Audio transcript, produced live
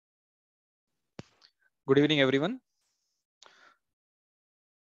Good evening, everyone.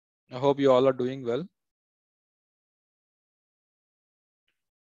 I hope you all are doing well.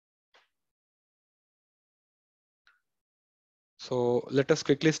 So let us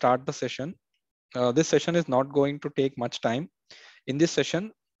quickly start the session. This session is not going to take much time. In this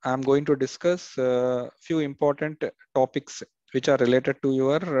session, I'm going to discuss a few important topics which are related to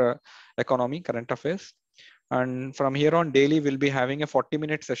your economy, current affairs. And from here on, daily we'll be having a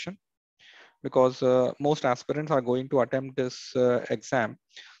 40-minute session because most aspirants are going to attempt this exam.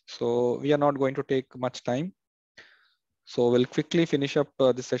 So we are not going to take much time. So we'll quickly finish up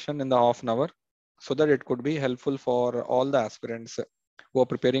the session in the half an hour so that it could be helpful for all the aspirants who are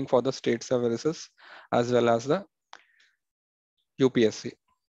preparing for the state services as well as the UPSC.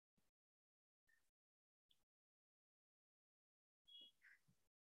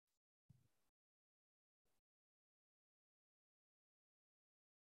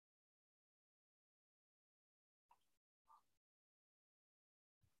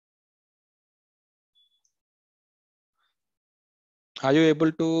 Are you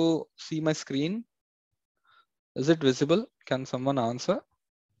able to see my screen? Is it visible? Can someone answer?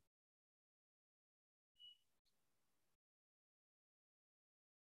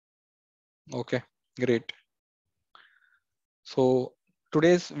 Okay, great. So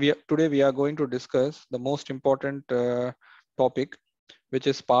today we are going to discuss the most important topic, which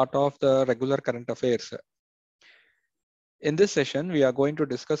is part of the regular current affairs. In this session, we are going to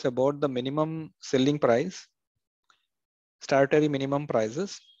discuss about the minimum selling price, statutory minimum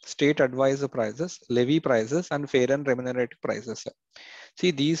prices, state advisor prices, levy prices, and fair and remunerative prices.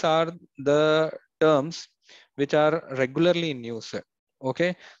 See, these are the terms which are regularly in use.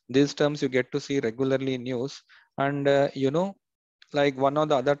 Okay, these terms you get to see regularly in news, and like one or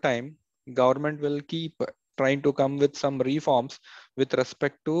the other time, government will keep trying to come with some reforms with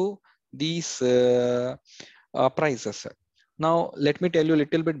respect to these prices. Now, let me tell you a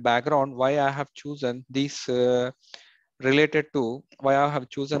little bit background why I have chosen these related to why I have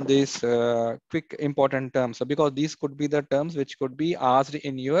chosen these quick important terms, because these could be the terms which could be asked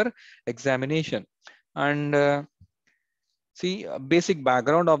in your examination. And see, basic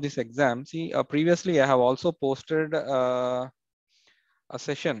background of this exam. See, previously I have also posted a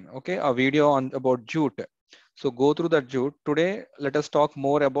session, okay, a video on about jute. So go through that jute. Today, let us talk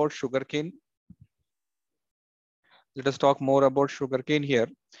more about sugarcane. Let us talk more about sugarcane here.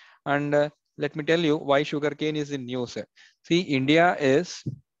 And let me tell you why sugarcane is in news. See, India is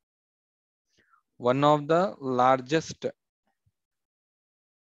one of the largest.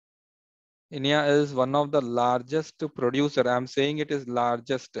 India is one of the largest producer. I'm saying it is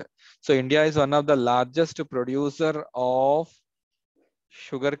largest. So India is one of the largest producer of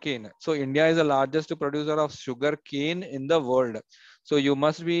sugarcane. So India is the largest producer of sugarcane in the world. So you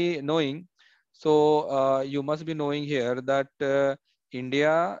must be knowing. So you must be knowing here that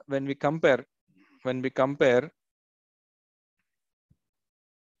India, when we compare the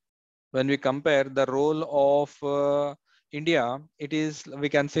role of India, it is, we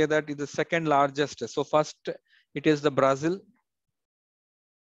can say that it is the second largest. So first it is the Brazil.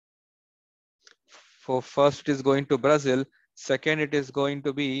 For first it is going to Brazil. Second it is going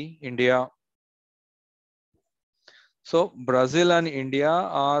to be India. So Brazil and India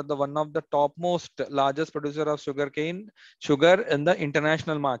are the one of the topmost largest producer of sugar in the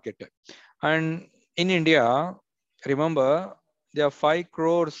international market. And in India, remember, there are 5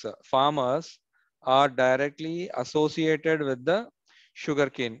 crores farmers are directly associated with the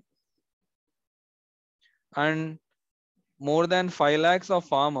sugarcane. And more than 5 lakhs of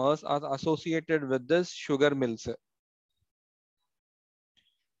farmers are associated with this sugar mills.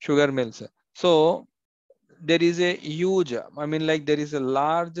 So there is a huge, I mean, like there is a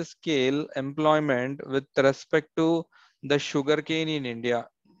large scale employment with respect to the sugarcane in India.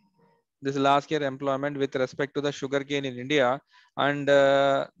 This large scale employment with respect to the sugarcane in India, and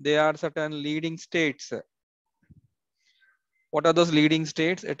there are certain leading states. What are those leading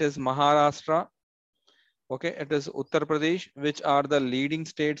states? It is Maharashtra. Okay, it is Uttar Pradesh, which are the leading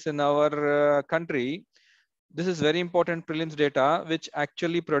states in our country. This is very important prelims data, which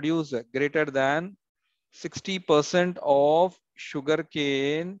actually produce greater than 60% of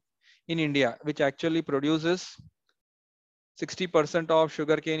sugarcane in India, which actually produces 60% of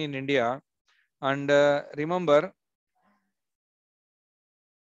sugarcane in India. And remember,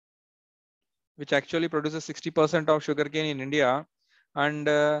 which actually produces 60% of sugarcane in India. And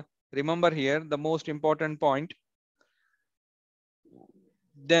remember here, the most important point.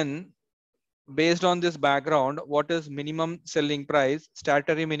 Then, based on this background, what is minimum selling price,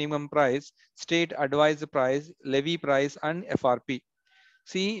 statutory minimum price, state advised price, levy price, and FRP?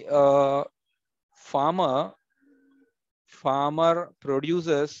 See, farmer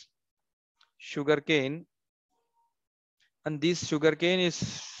produces sugarcane, and this sugarcane is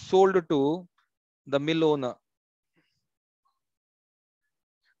sold to the mill owner.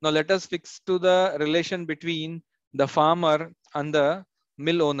 Now let us fix to the relation between the farmer and the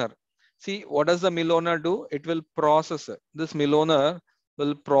mill owner. See, what does the mill owner do? It will process it. This mill owner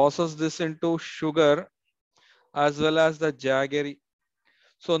will process this into sugar as well as the jaggery.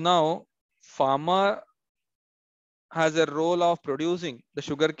 So now farmer has a role of producing the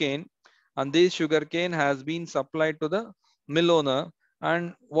sugarcane, and this sugarcane has been supplied to the mill owner.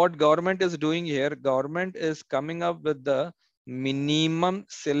 And what government is doing here, government is coming up with the minimum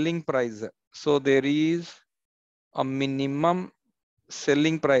selling price. So there is a minimum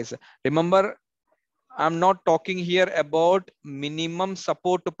selling price. Remember, I'm not talking here about minimum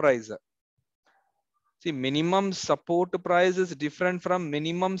support price. See, minimum support price is different from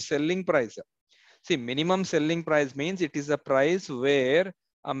minimum selling price. See, minimum selling price means it is a price where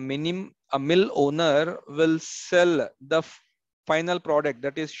a mill owner will sell the final product,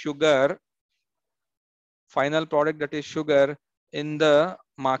 that is sugar, in the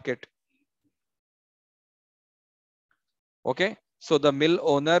market. Okay, so the mill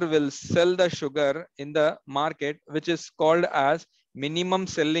owner will sell the sugar in the market, which is called as minimum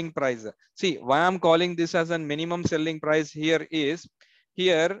selling price. See, why I'm calling this as a minimum selling price here is,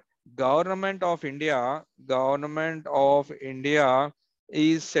 here government of India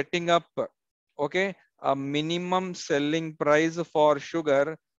is setting up, okay, a minimum selling price for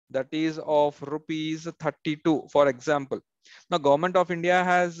sugar, that is of rupees 32, for example. Now, Government of India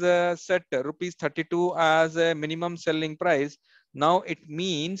has set rupees 32 as a minimum selling price. Now, it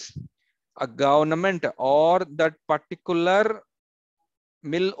means a government or that particular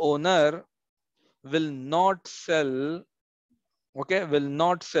mill owner will not sell, okay, will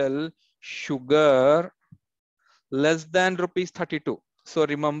not sell sugar less than rupees 32. So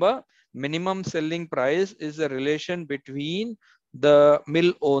remember, minimum selling price is a relation between the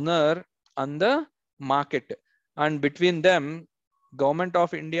mill owner and the market, and between them Government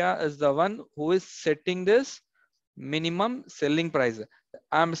of India is the one who is setting this minimum selling price.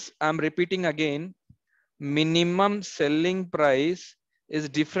 I'm repeating again, minimum selling price is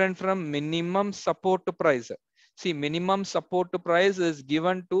different from minimum support price. See, minimum support price is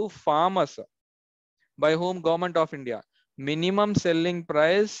given to farmers by whom? Government of India. Minimum selling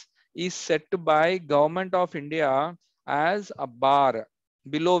price is set by Government of India as a bar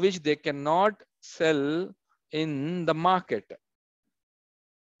below which they cannot sell in the market.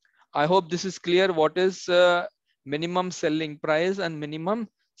 I hope this is clear what is minimum selling price and minimum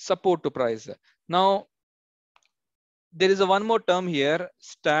support price. Now, there is a one more term here,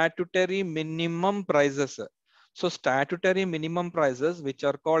 statutory minimum prices. So statutory minimum prices, which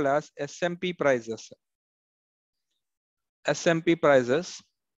are called as SMP prices. SMP prices.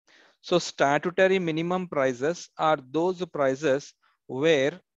 So statutory minimum prices are those prices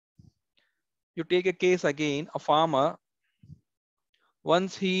where you take a case again, a farmer,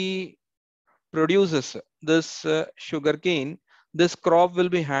 once he produces this sugarcane, this crop will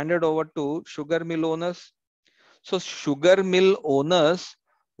be handed over to sugar mill owners. So sugar mill owners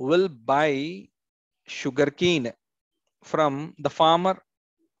will buy sugarcane from the farmer.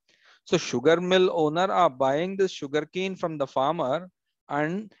 So sugar mill owner are buying the sugarcane from the farmer,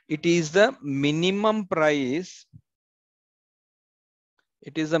 and it is the minimum price.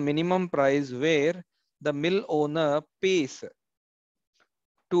 It is the minimum price where the mill owner pays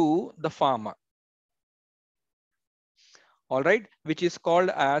to the farmer. All right, which is called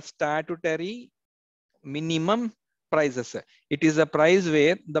as statutory minimum prices. It is a price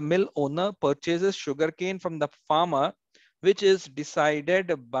where the mill owner purchases sugarcane from the farmer, which is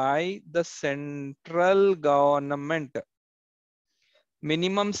decided by the central government.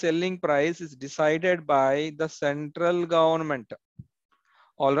 Minimum selling price is decided by the central government.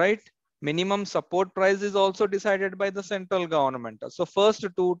 All right. Minimum support price is also decided by the central government. So first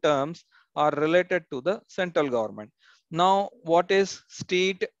two terms are related to the central government. Now, what is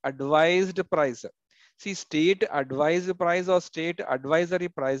state advised price? See, state advised price or state advisory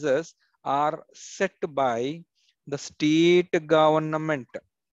prices are set by the state government,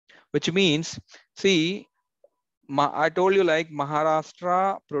 which means, see, I told you like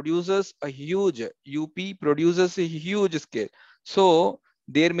Maharashtra produces a huge, UP produces a huge scale. So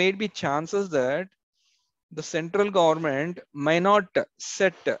there may be chances that the central government may not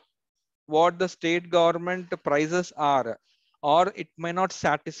set what the state government prices are, or it may not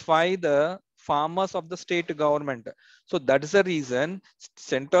satisfy the farmers of the state government. So that is the reason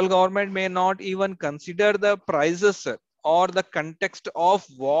central government may not even consider the prices or the context of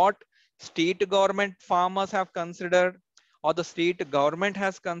what state government farmers have considered or the state government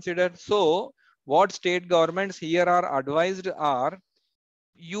has considered. So what state governments here are advised are,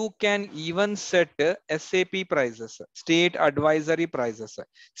 you can even set SAP prices, state advisory prices.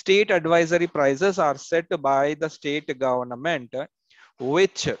 State advisory prices are set by the state government,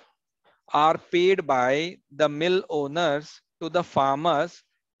 which are paid by the mill owners to the farmers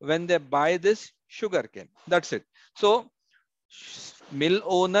when they buy this sugarcane. That's it. So mill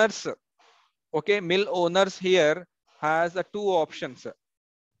owners, okay, mill owners here has the two options.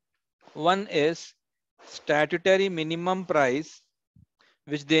 One is statutory minimum price,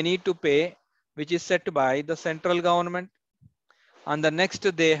 which they need to pay, which is set by the central government. And the next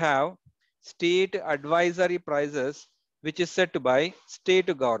they have state advisory prices, which is set by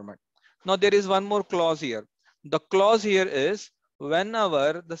state government. Now there is one more clause here. The clause here is,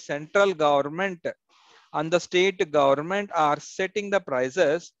 whenever the central government and the state government are setting the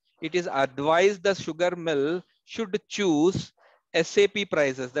prices, it is advised the sugar mill should choose SAP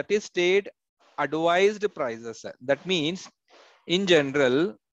prices, that is state advised prices. That means in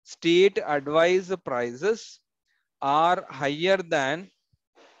general, state advised prices are higher than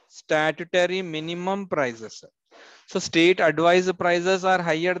statutory minimum prices. So state advised prices are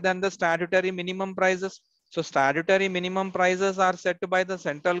higher than the statutory minimum prices. So statutory minimum prices are set by the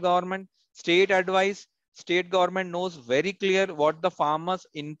central government. State advice, state government knows very clear what the farmer's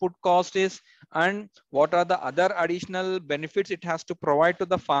input cost is and what are the other additional benefits it has to provide to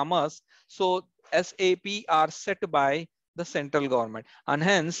the farmers. So SAP are set by the central government, and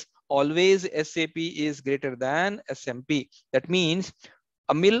hence always SAP is greater than SMP. That means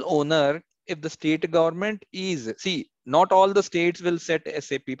a mill owner, if the state government is, see, not all the states will set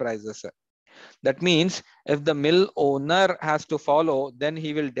SAP prices. That means if the mill owner has to follow, then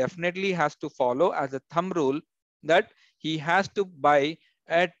he will definitely has to follow as a thumb rule that he has to buy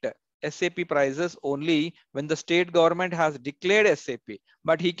at SAP prices only when the state government has declared SAP,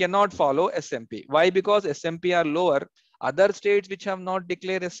 but he cannot follow SMP. Why? Because SMP are lower. Other states which have not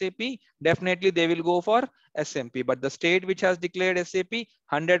declared SAP, definitely they will go for SMP. But the state which has declared SAP,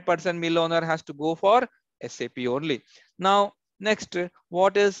 100% mill owner has to go for SAP only. Now, next,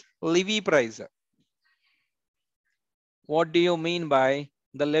 what is levy price? What do you mean by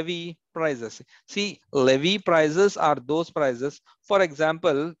the levy prices? See, levy prices are those prices. For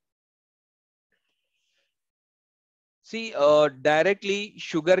example, see, directly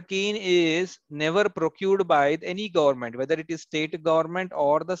sugarcane is never procured by any government, whether it is state government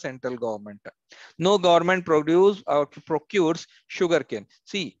or the central government. No government procures sugarcane.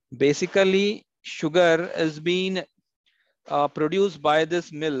 See, basically sugar is being produced by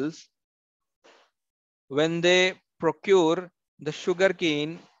these mills when they procure the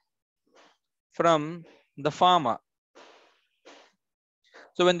sugarcane from the farmer.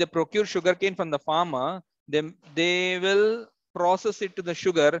 So when they procure sugarcane from the farmer, they will process it to the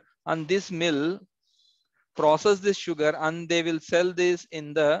sugar, and this mill process this sugar and they will sell this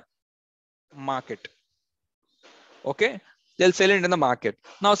in the market. Okay, they'll sell it in the market.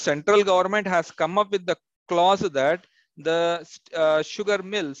 Now central government has come up with the clause that the sugar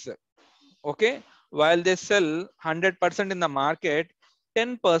mills, okay, while they sell 100% in the market,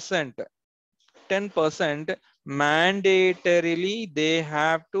 10% mandatorily they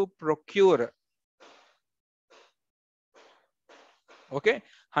have to procure. Okay,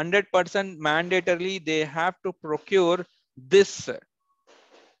 100% mandatorily they have to procure this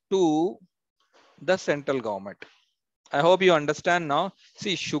to the central government. I hope you understand now.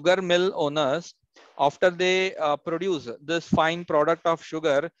 See, sugar mill owners, after they produce this fine product of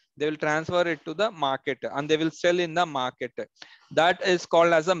sugar, they will transfer it to the market and they will sell in the market. That is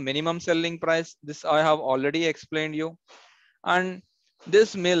called as a minimum selling price. This I have already explained you. And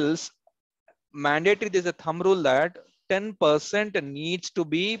this mills, mandatory, there's a thumb rule that 10% needs to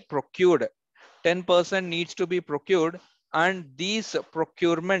be procured. 10% needs to be procured, and these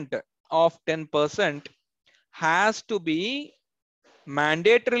procurement of 10% has to be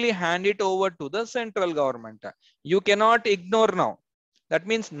mandatorily handed over to the central government. You cannot ignore now. That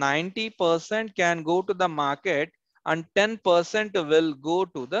means 90% can go to the market and 10% will go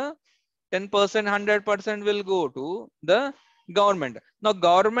to the 10%, 100% will go to the government. Now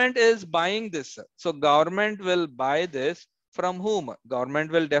government is buying this. So government will buy this from whom?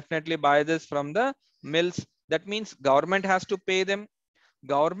 Government will definitely buy this from the mills. That means government has to pay them.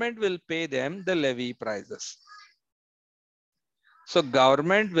 Government will pay them the levy prices. So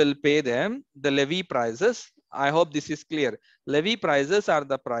government will pay them the levy prices. I hope this is clear. Levy prices are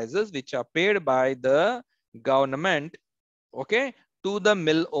the prices which are paid by the government, okay, to the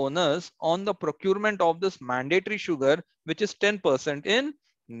mill owners on the procurement of this mandatory sugar, which is 10% in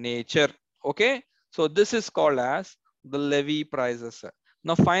nature. Okay, so this is called as the levy prices.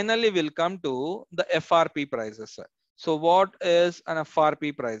 Now finally we'll come to the FRP prices. So what is an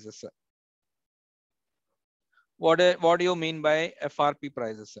FRP prices? What do you mean by FRP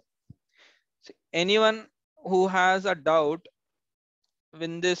prices? See, anyone who has a doubt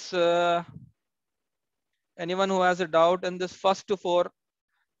in this, anyone who has a doubt in this first four,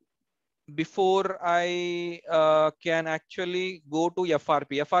 before I can actually go to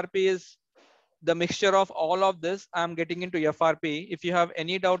FRP. FRP is the mixture of all of this. I'm getting into FRP. If you have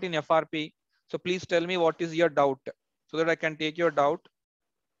any doubt in FRP, so please tell me what is your doubt so that I can take your doubt.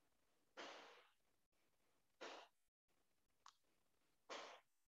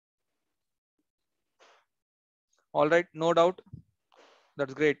 All right, no doubt.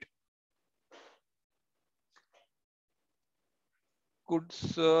 That's great. Could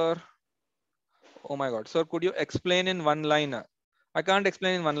sir, oh my God, sir, could you explain in one line? I can't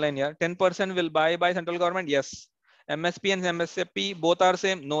explain in one line here. 10% will buy by central government. Yes. MSP and MSP both are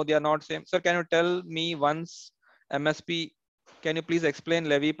same. No, they are not same. Sir, can you tell me once MSP? Can you please explain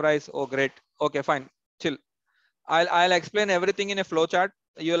levy price? Oh, great. Okay, fine. Chill. I'll explain everything in a flow chart.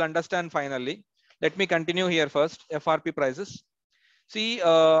 You will understand finally. Let me continue here first. FRP prices. See,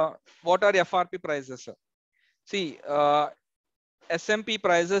 what are FRP prices? See, SMP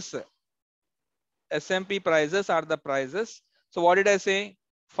prices. SMP prices are the prices. So what did I say?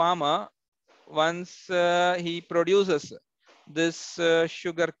 Farmer, once he produces this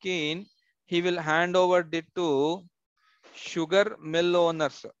sugar cane, he will hand over it to sugar mill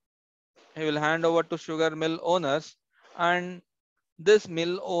owners. He will hand over to sugar mill owners, and this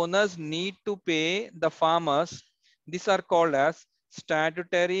mill owners need to pay the farmers. These are called as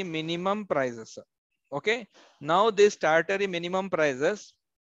statutory minimum prices. Okay. Now this statutory minimum prices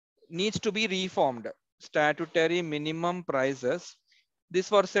needs to be reformed. Statutory minimum prices. This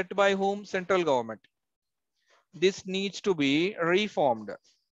were set by whom? Central government. This needs to be reformed.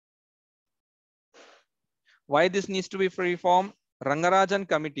 Why this needs to be reformed? Rangarajan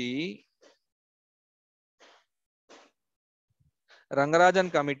committee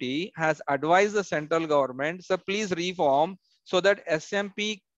has advised the central government, so please reform so that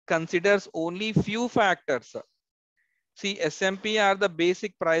SMP considers only few factors. See, SMP are the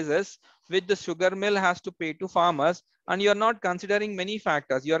basic prices which the sugar mill has to pay to farmers, and you are not considering many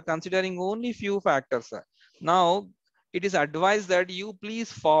factors. You are considering only few factors. Now, it is advised that you please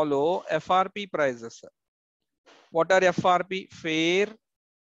follow FRP prices. What are FRP? Fair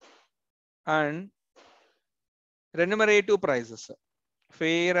and remunerative prices.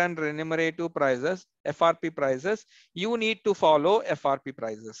 Fair and remunerative prices, FRP prices. You need to follow FRP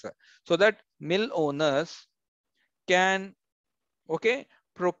prices so that mill owners can, okay,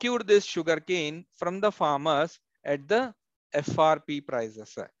 procure this sugarcane from the farmers at the FRP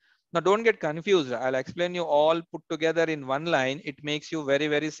prices. Now don't get confused. I'll explain you all put together in one line. It makes you very,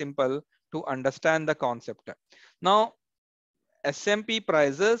 very simple to understand the concept. Now SMP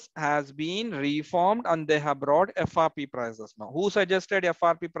prices has been reformed and they have brought FRP prices. Now who suggested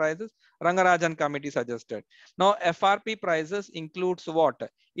FRP prices? Rangarajan committee suggested. Now FRP prices includes what?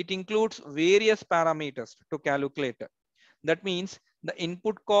 It includes various parameters to calculate. That means the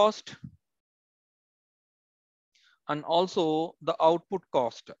input cost and also the output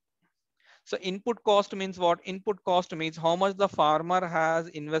cost. So input cost means what? Input cost means how much the farmer has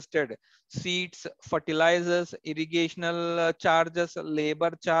invested. Seeds, fertilizers, irrigational charges,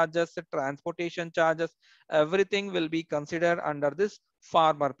 labor charges, transportation charges, everything will be considered under this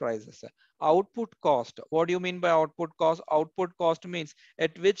farmer prices. Output cost. What do you mean by output cost? Output cost means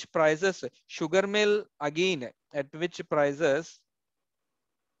at which prices sugar mill, again, at which prices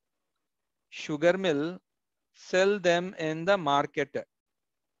sugar mill sell them in the market.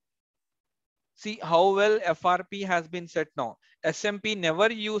 See how well FRP has been set now. SMP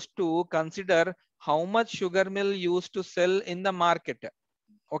never used to consider how much sugar mill used to sell in the market.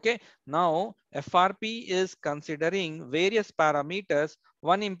 Okay, now FRP is considering various parameters.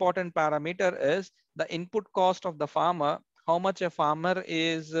 One important parameter is the input cost of the farmer, how much a farmer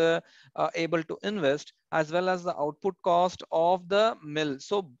is able to invest, as well as the output cost of the mill.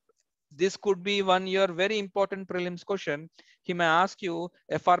 So this could be one your very important prelims question. He may ask you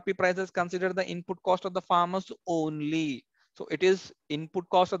FRP prices consider the input cost of the farmers only. So it is input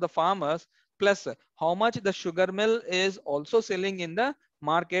cost of the farmers plus how much the sugar mill is also selling in the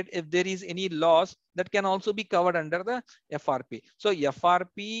market. If there is any loss, that can also be covered under the FRP. So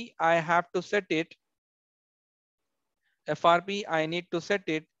FRP, I have to set it. FRP, I need to set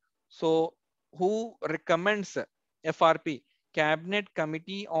it. So who recommends FRP? Cabinet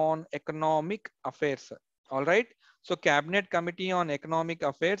Committee on Economic Affairs. All right. So Cabinet Committee on Economic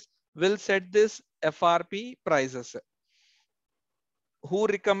Affairs will set this FRP prices. Who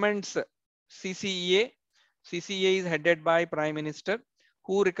recommends CCEA? CCEA is headed by Prime Minister.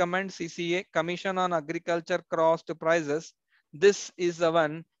 Who recommends CCA? Commission on Agriculture Crossed Prices. This is the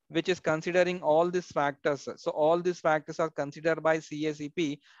one which is considering all these factors. So all these factors are considered by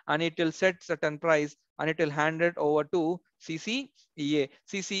CACP and it will set certain price and it will hand it over to CCEA.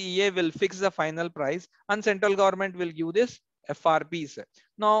 CCEA will fix the final price and central government will give this FRPs.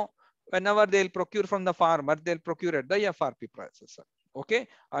 Now, whenever they'll procure from the farmer, they'll procure at the FRP prices. Okay,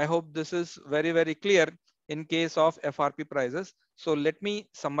 I hope this is very, very clear in case of FRP prices. So let me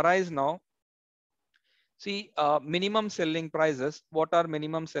summarize now. See, minimum selling prices. What are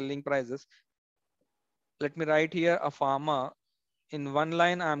minimum selling prices? Let me write here a farmer. In one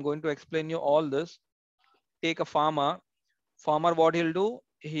line, I'm going to explain you all this. Take a farmer. Farmer, what he'll do?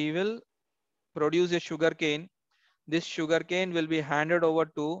 He will produce a sugar cane. This sugar cane will be handed over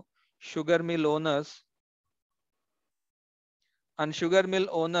to sugar mill owners, and sugar mill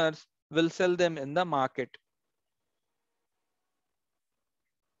owners will sell them in the market.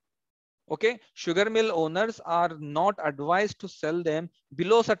 Okay, sugar mill owners are not advised to sell them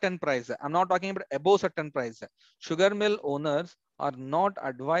below certain price. I'm not talking about above certain price. Sugar mill owners are not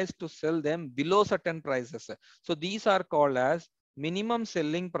advised to sell them below certain prices. So these are called as minimum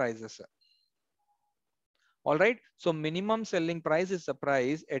selling prices. All right. So minimum selling price is the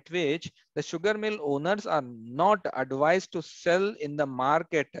price at which the sugar mill owners are not advised to sell in the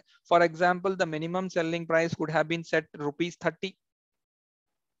market. For example, the minimum selling price could have been set rupees 30.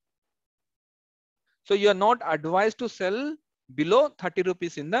 So you are not advised to sell below 30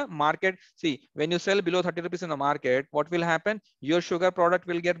 rupees in the market. See, when you sell below 30 rupees in the market, what will happen? Your sugar product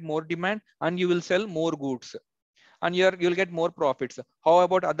will get more demand and you will sell more goods. And you'll get more profits. How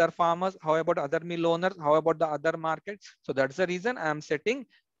about other farmers? How about other mill owners? How about the other markets? So that's the reason I'm setting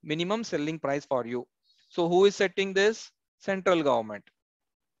minimum selling price for you. So who is setting this? Central government.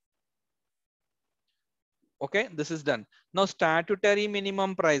 Okay, this is done. Now statutory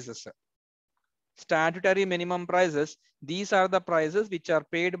minimum prices. Statutory minimum prices. These are the prices which are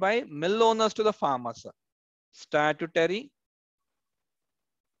paid by mill owners to the farmers. Statutory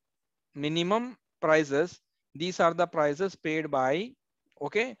minimum prices. These are the prices paid by,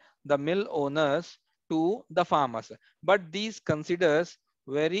 okay, the mill owners to the farmers. But these considers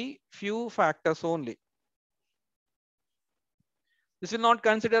very few factors only. This will not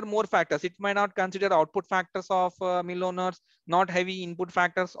consider more factors. It might not consider output factors of mill owners, not heavy input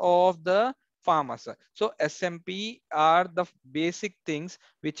factors of the farmers. So SMP are the basic things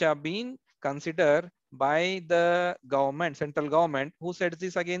which have been considered by the government, central government. Who sets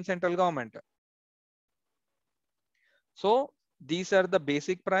this again? Central government. So these are the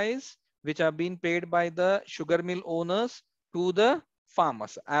basic price which have been paid by the sugar mill owners to the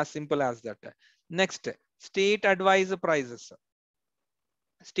farmers. As simple as that. Next, state advisor prices.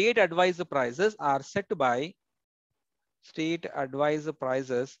 State advisor prices are set by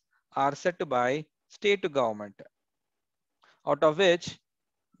state government, out of which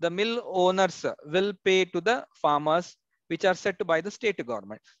the mill owners will pay to the farmers, which are set by the state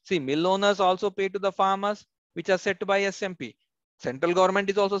government. See, mill owners also pay to the farmers, which are set by SMP. Central government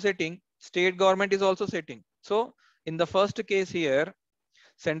is also setting, state government is also setting. So in the first case here,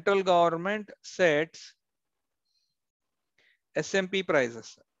 central government sets SMP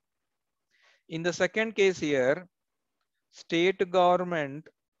prices. In the second case here, state government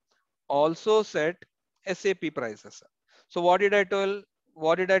also set SAP prices. So what did I tell?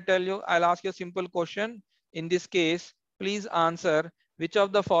 What did I tell you? I'll ask you a simple question. In this case, please answer which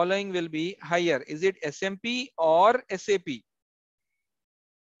of the following will be higher. Is it SMP or SAP?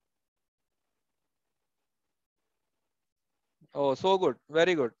 Oh, so good.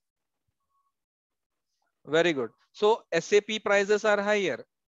 Very good. Very good. So SAP prices are higher.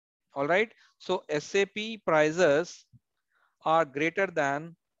 All right. So SAP prices are greater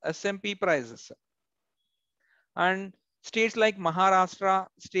than SMP prices. And states like Maharashtra,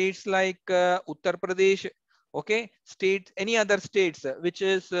 states like Uttar Pradesh, okay, states, any other states which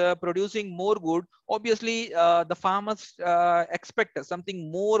is producing more good, obviously the farmers expect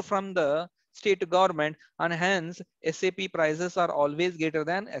something more from the state government, and hence SAP prices are always greater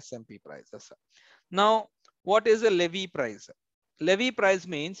than SMP prices. Now, what is a levy price? Levy price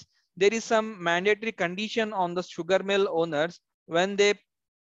means there is some mandatory condition on the sugar mill owners when they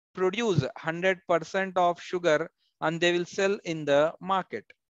produce 100% of sugar and they will sell in the market.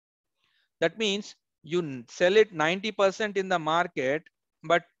 That means you sell it 90% in the market,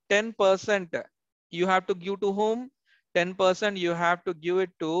 but 10% you have to give to whom? 10% you have to give it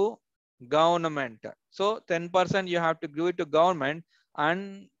to Government. So 10% you have to give it to government,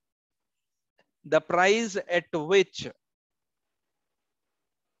 and the price at which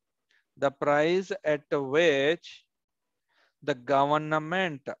the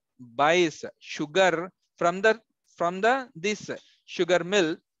government buys sugar from the this sugar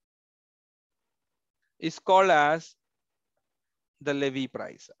mill is called as the levy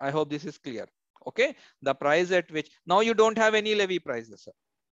price. I hope this is clear. Okay, the price at which, now you don't have any levy prices.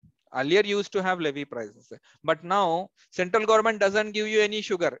 Earlier you used to have levy prices, but now central government doesn't give you any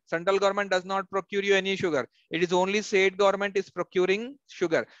sugar. Central government does not procure you any sugar. It is only state government is procuring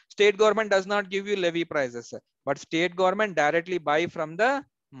sugar. State government does not give you levy prices, but state government directly buy from the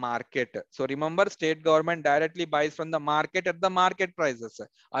market. So remember, state government directly buys from the market at the market prices.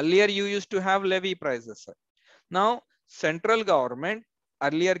 Earlier you used to have levy prices. Now central government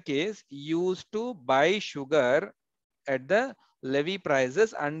earlier case used to buy sugar at the levy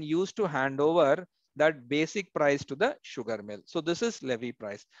prices and used to hand over that basic price to the sugar mill. So this is levy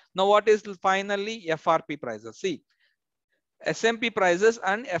price. Now what is finally FRP prices? See, SMP prices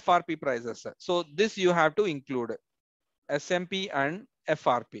and FRP prices. So this you have to include SMP and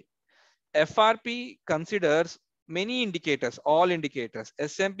FRP. FRP considers many indicators, all indicators.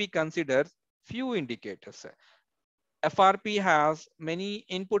 SMP considers few indicators. FRP has many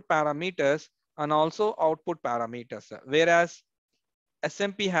input parameters and also output parameters, whereas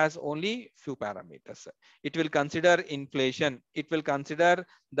SMP has only few parameters. It will consider inflation. It will consider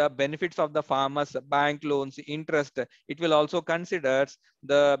the benefits of the farmers, bank loans, interest. It will also consider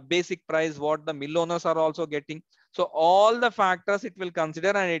the basic price, what the mill owners are also getting. So all the factors it will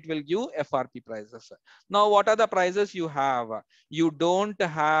consider, and it will give FRP prices. Now, what are the prices you have? You don't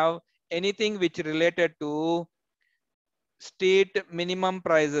have anything which related to state minimum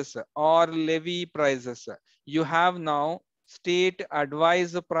prices or levy prices. You have now state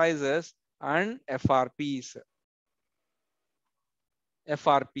advised prices and FRPs.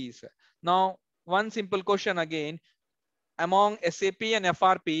 FRPs. Now, one simple question again, among SAP and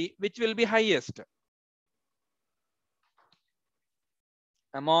FRP, which will be highest?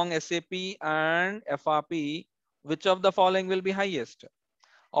 Among SAP and FRP, which of the following will be highest?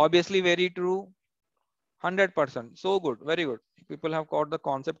 Obviously, very true. 100%. So good. Very good. People have caught the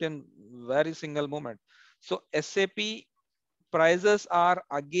concept in very single moment. So SAP prices are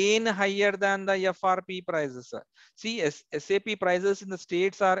again higher than the FRP prices. See, SAP prices in the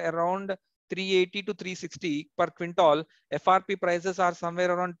states are around 380 to 360 per quintal. FRP prices are somewhere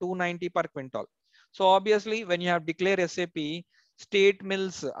around 290 per quintal. So obviously, when you have declared SAP, state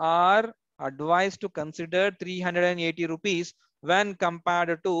mills are advised to consider 380 rupees when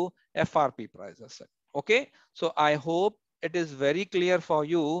compared to FRP prices. Okay, so I hope it is very clear for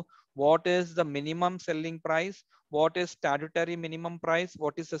you what is the minimum selling price, what is statutory minimum price,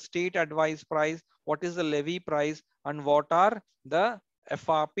 what is the state advised price, what is the levy price, and what are the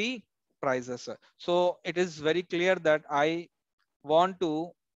FRP prices. So it is very clear that want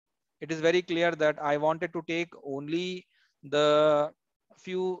to it is very clear that I wanted to take only the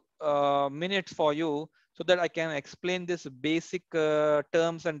few minutes for you so that I can explain this basic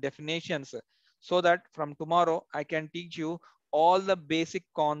terms and definitions, so that from tomorrow I can teach you all the basic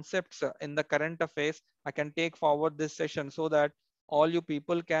concepts in the current affairs. I can take forward this session so that all you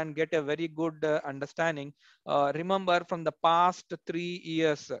people can get a very good understanding. Remember, from the past 3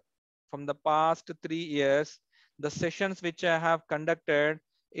 years, the sessions which I have conducted,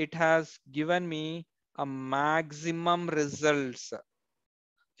 it has given me a maximum results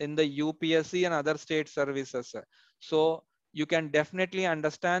in the UPSC and other state services. So you can definitely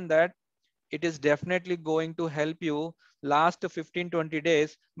understand that it is definitely going to help you last 15-20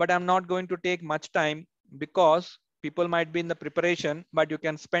 days, but I'm not going to take much time because people might be in the preparation, but you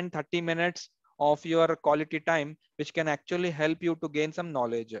can spend 30 minutes of your quality time, which can actually help you to gain some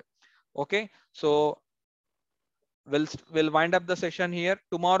knowledge. Okay, so we'll wind up the session here.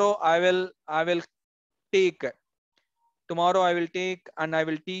 Take Tomorrow I will take and I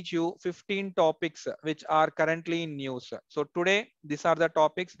will teach you 15 topics which are currently in news. So today, these are the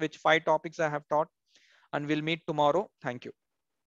topics, which 5 topics I have taught, and we'll meet tomorrow. Thank you.